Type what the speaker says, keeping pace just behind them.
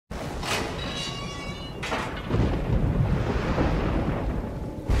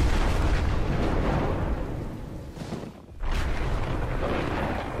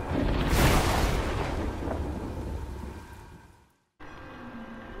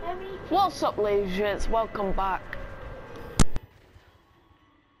What's up, ladies? Welcome back.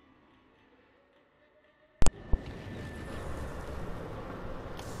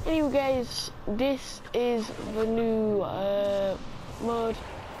 Anyway, guys, this is the new mod.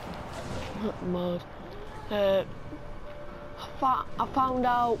 I found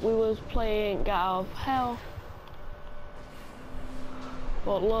out we was playing Get Out of Hell,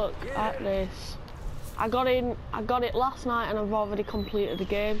 but look at this. I got it last night, and I've already completed the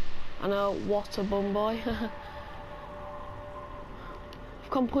game. I know, what a bum boy. I've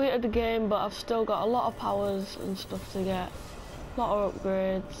completed the game, but I've still got a lot of powers and stuff to get. A lot of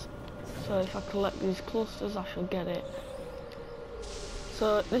upgrades. So if I collect these clusters, I shall get it.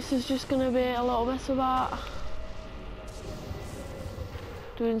 So this is just gonna be a little mess about.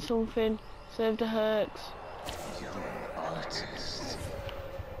 Doing something. Save the Hercs.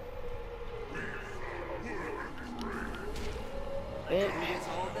 Bitch.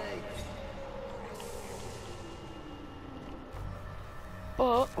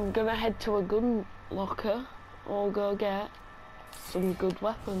 But I'm gonna head to a gun locker or go get some good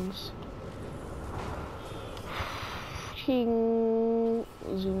weapons. King,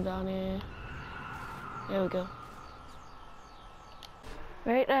 zoom down here. There we go.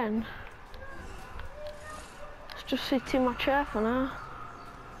 Right then. Let's just sit in my chair for now.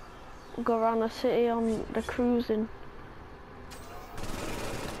 Go around the city on the cruising.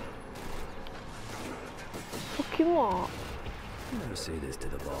 Fucking what? You never say this to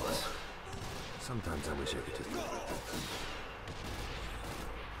the boss. Sometimes I wish I could just...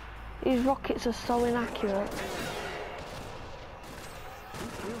 These rockets are so inaccurate.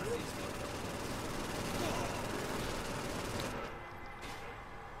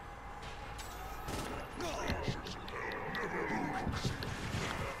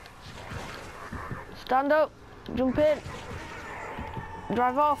 Stand up, jump in,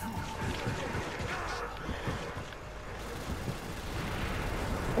 drive off.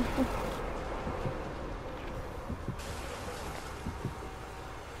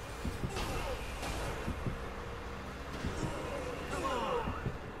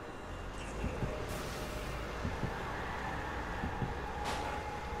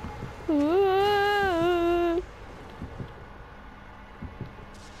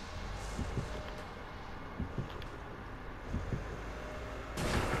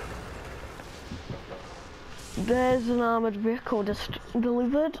 There's an armoured vehicle just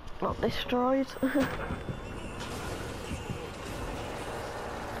delivered, not destroyed.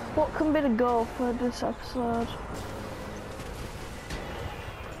 What can be the goal for this episode?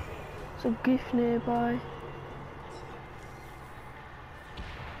 There's a gift nearby.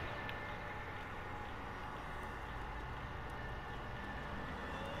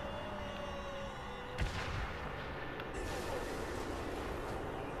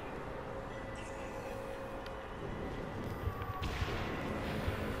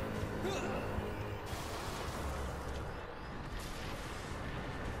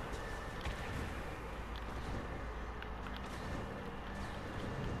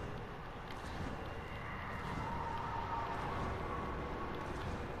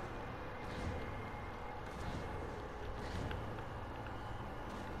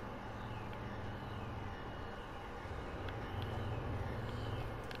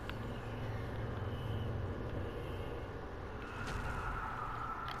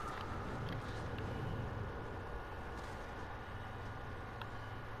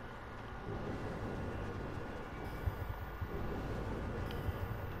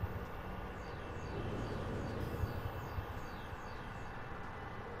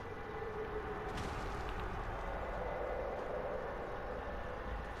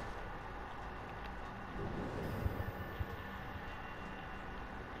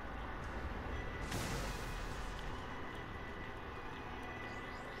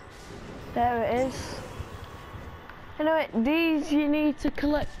 There it is. Anyway, these you need to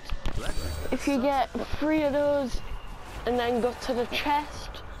collect. If you get 3 of those and then go to the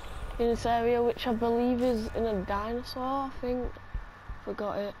chest in this area, which I believe is in a dinosaur, I think.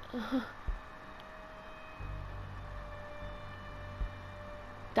 Forgot it.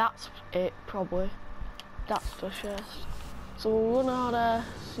 That's it, probably. That's the chest. So we'll run out there,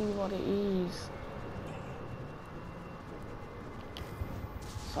 see what it is.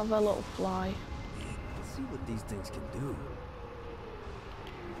 Let's have a little fly. Let's see what these things can do.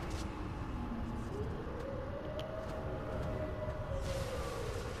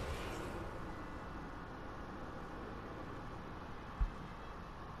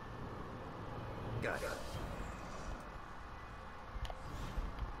 Got it.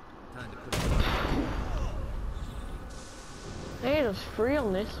 Time to put it on. Hey, there's 3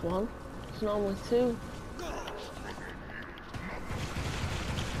 on this one. It's normally 2.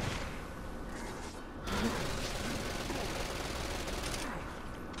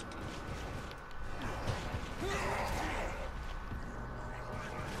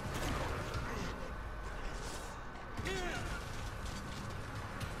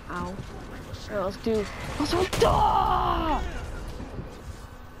 Ow. Right, let's do. Now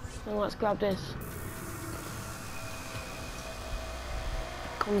let's grab this.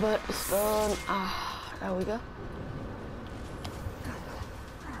 Convert the stone. Ah, there we go.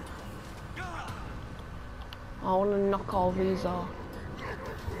 I want to knock all these off.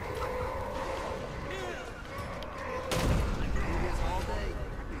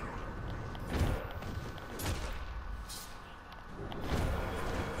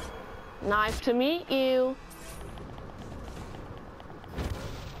 Nice to meet you.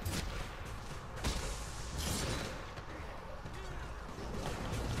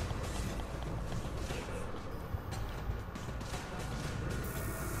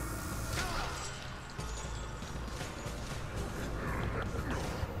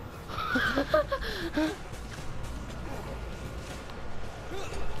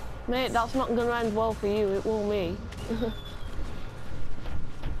 Mate, that's not gonna end well for you, it will me.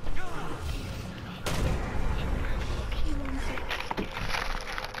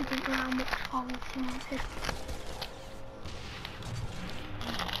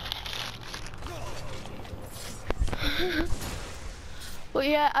 But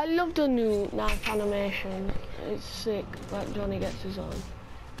yeah, I love the new knife animation. It's sick, like Johnny gets his own.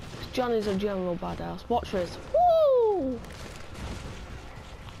 Johnny's a general badass. Watch this. Woo!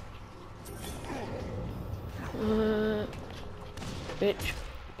 Bitch,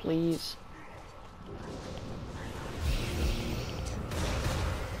 please.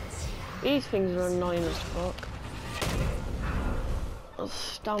 These things are annoying as fuck. I'll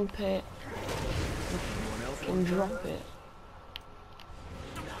stamp it and drop it.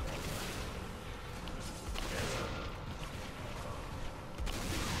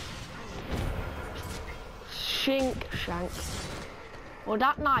 Shank. Well,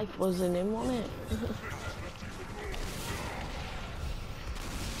 that knife was in him, wasn't it?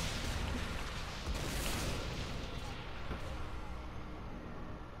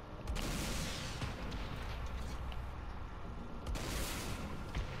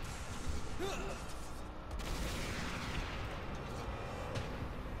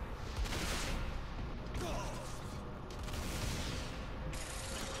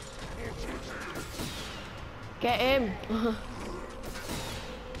 Get him!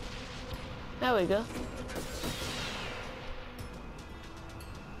 There we go.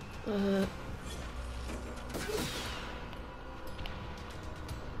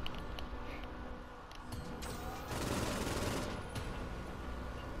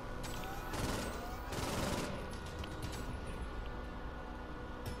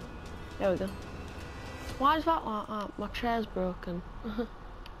 There we go. Why is that like that? My chair's broken.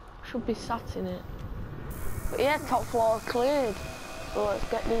 Should be sat in it. But yeah, top floor cleared. So let's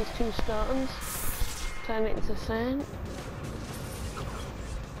get these 2 stones, turn it into sand.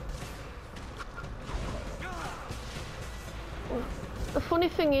 The funny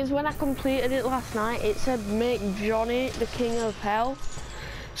thing is, when I completed it last night, it said make Johnny the king of hell.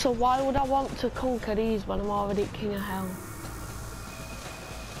 So why would I want to conquer these when I'm already king of hell?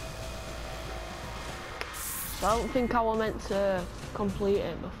 So I don't think I was meant to complete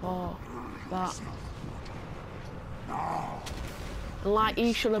it before that. And like,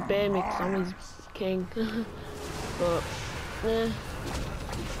 he should obey me because I'm his king. But,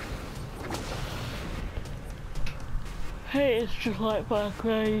 hey, it's just like Far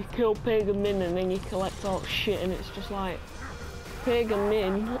Cry. You kill Pagan Min and then you collect all shit, and it's just like, Pagan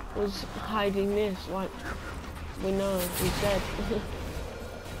Min was hiding this, like, we know, he's dead.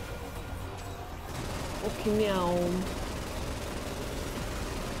 Fucking meow.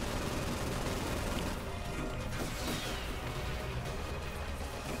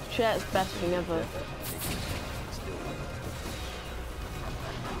 Shit's best thing ever.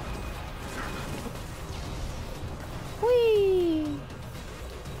 Whee!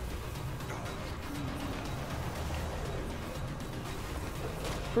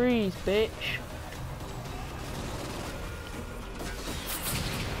 Freeze, bitch.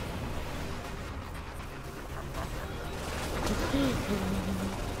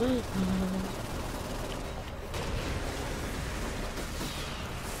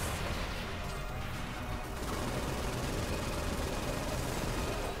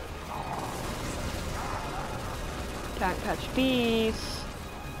 Can't catch these.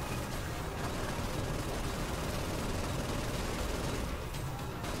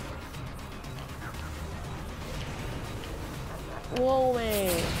 Whoa,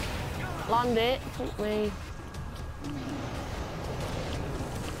 mate. Land it. Fuck me.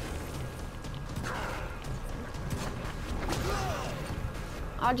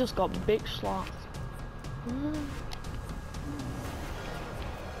 I just got big slapped.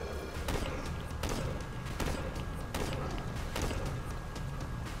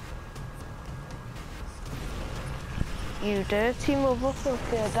 You dirty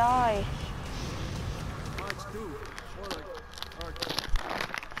motherfucker, die.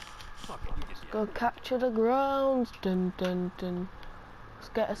 Go capture the ground. Dun dun dun. Let's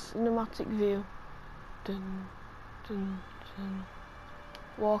get a cinematic view. Dun dun dun.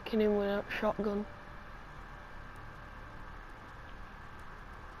 Walking in with a shotgun.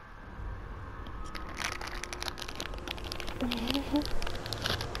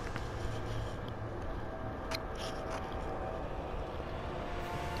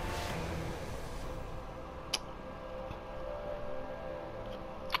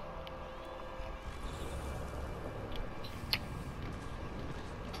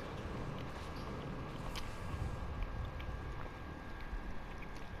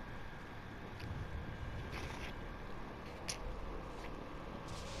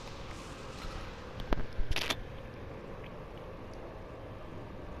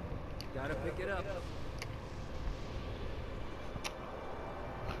 Gotta pick it up.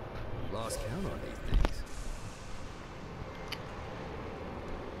 Lost count on these things.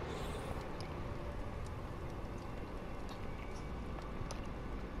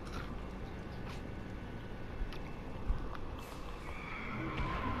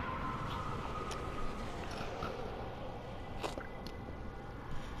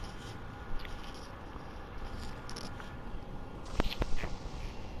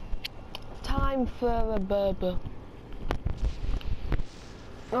 Time for a Berber.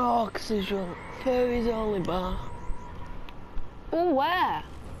 Oh, cause your furry's only bar. Oh, where?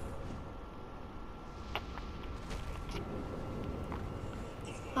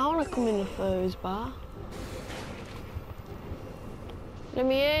 I wanna come in the furry's bar. Let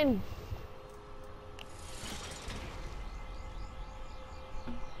me in.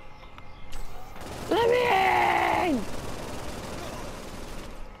 Let me in!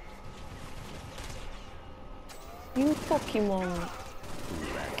 You fucking moron.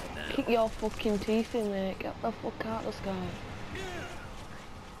 Kick your fucking teeth in there. Get the fuck out of the sky.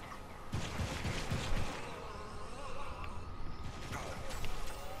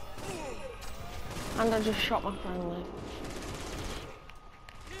 And I just shot my friendly.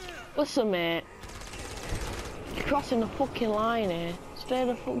 Listen, mate. You're crossing the fucking line here. Stay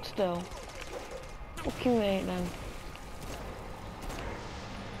the fuck still. Fucking mate then.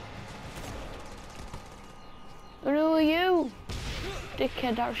 And who are you?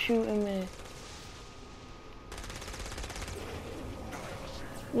 Dickhead that's shooting me.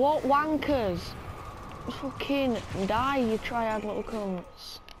 What wankers? Fucking die, you triad little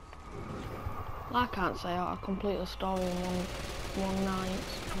cunts. I can't say how to complete a story in one night.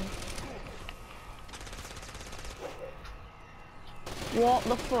 What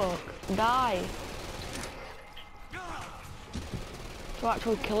the fuck? Die. To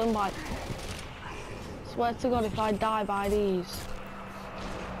actually kill him by... Swear to God, if I die by these,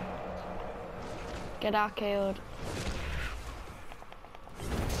 get RKO'd.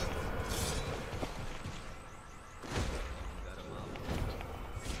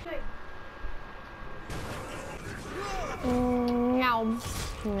 Meow,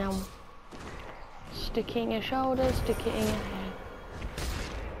 meow. Stick it in your shoulders, stick it in your head.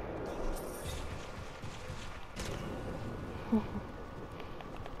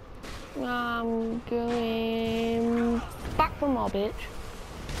 I'm going back for more, bitch.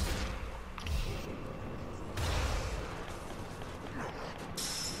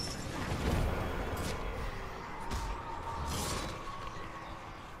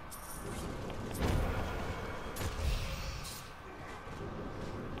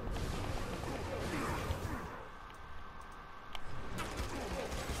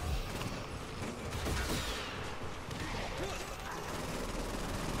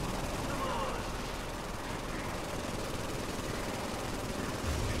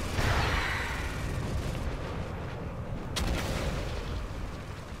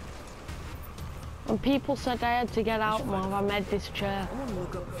 And people said I had to get out more, I made this chair. I want to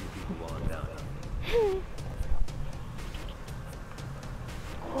look up a few people while I'm down here.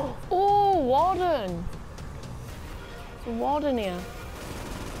 Oh, Warden! There's a Warden here.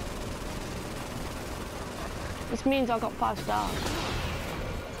 This means I got 5 stars.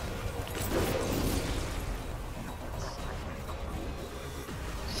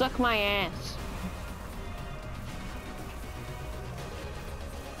 Suck my ass.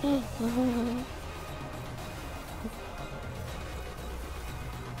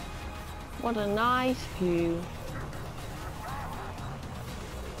 What a nice view.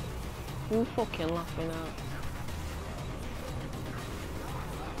 Who you fucking laughing at?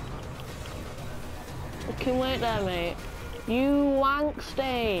 Fucking wait there, mate. You wank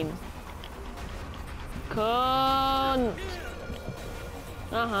stain. Cunt.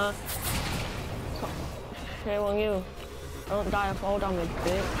 Shame on you. Don't die of fall damage,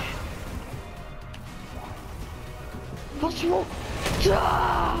 bitch. Possible.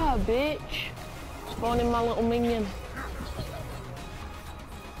 Ah, bitch. Spawning my little minion.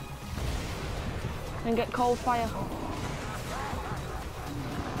 And get cold fire.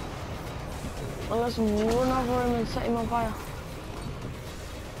 Well, let's run over him and set him on fire.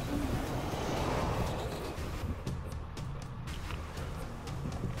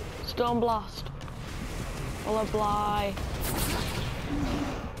 Stone blast. Or fly.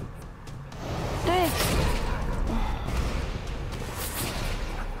 This.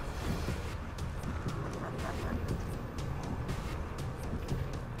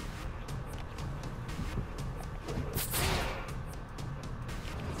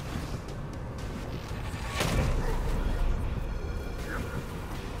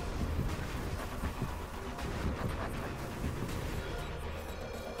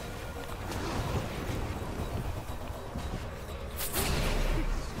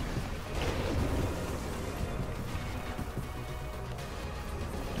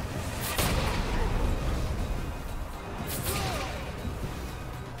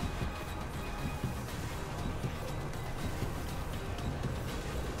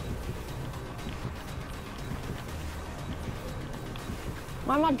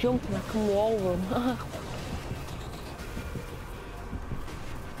 Why am I jumping? I can wall run.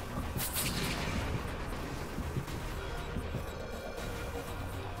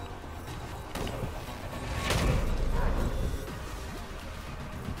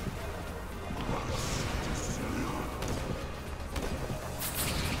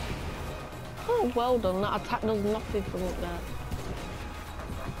 Oh, well done. That attack does nothing from up there.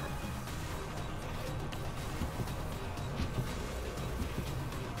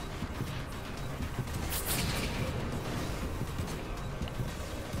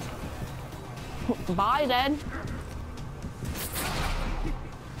 Bye then.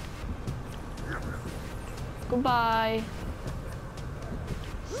 Goodbye.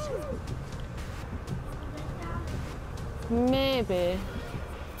 Maybe.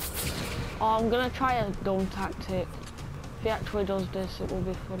 Oh, I'm gonna try a dumb tactic. If he actually does this, it will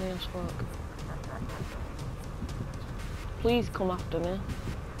be funny as fuck. Please come after me.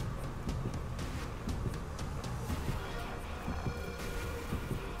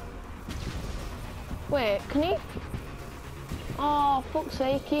 Wait, can he? Oh, fuck's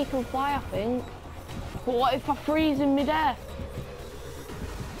sake, he can fly, I think. But what if I freeze in midair?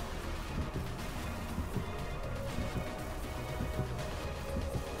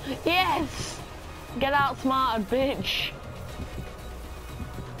 Yes! Get outsmarted, bitch.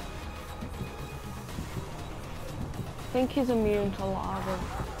 I think he's immune to lava.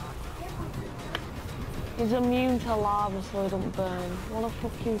 He's immune to lava so he don't burn. What a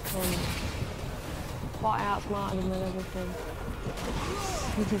fucking cunt. Thought I outsmarted him and everything.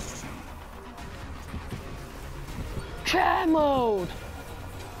 Chair mode!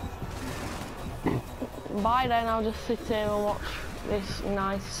 By then I'll just sit here and watch this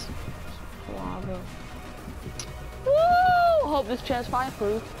nice lava. Woo! Hope this chair's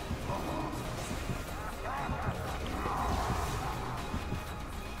fireproof.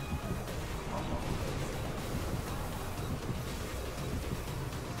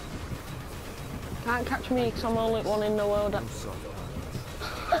 Can't catch me because I'm only one in the world.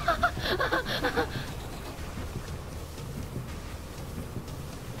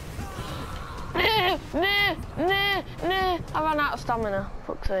 I ran out of stamina,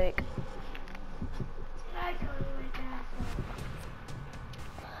 fuck's sake.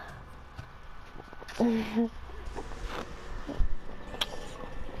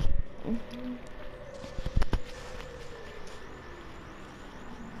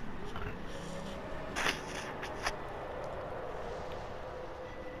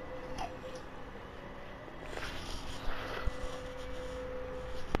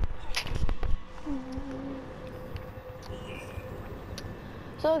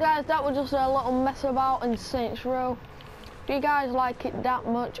 So guys, that was just a little mess about in Saints Row. Do you guys like it that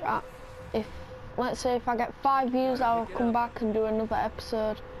much? If, let's say if I get 5 views, I'll come back and do another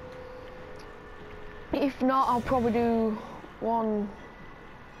episode. If not, I'll probably do one,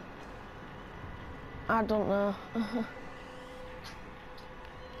 I don't know.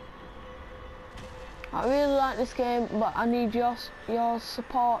 I really like this game, but I need your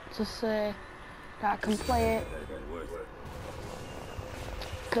support to say that I can play it.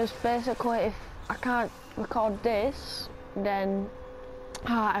 Because basically, if I can't record this, then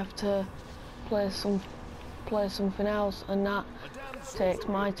I have to play something else, and that takes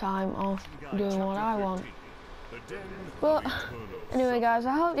my time off doing what I want. But anyway, guys,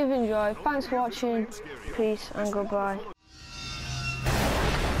 I hope you've enjoyed. Thanks for watching. Peace and goodbye.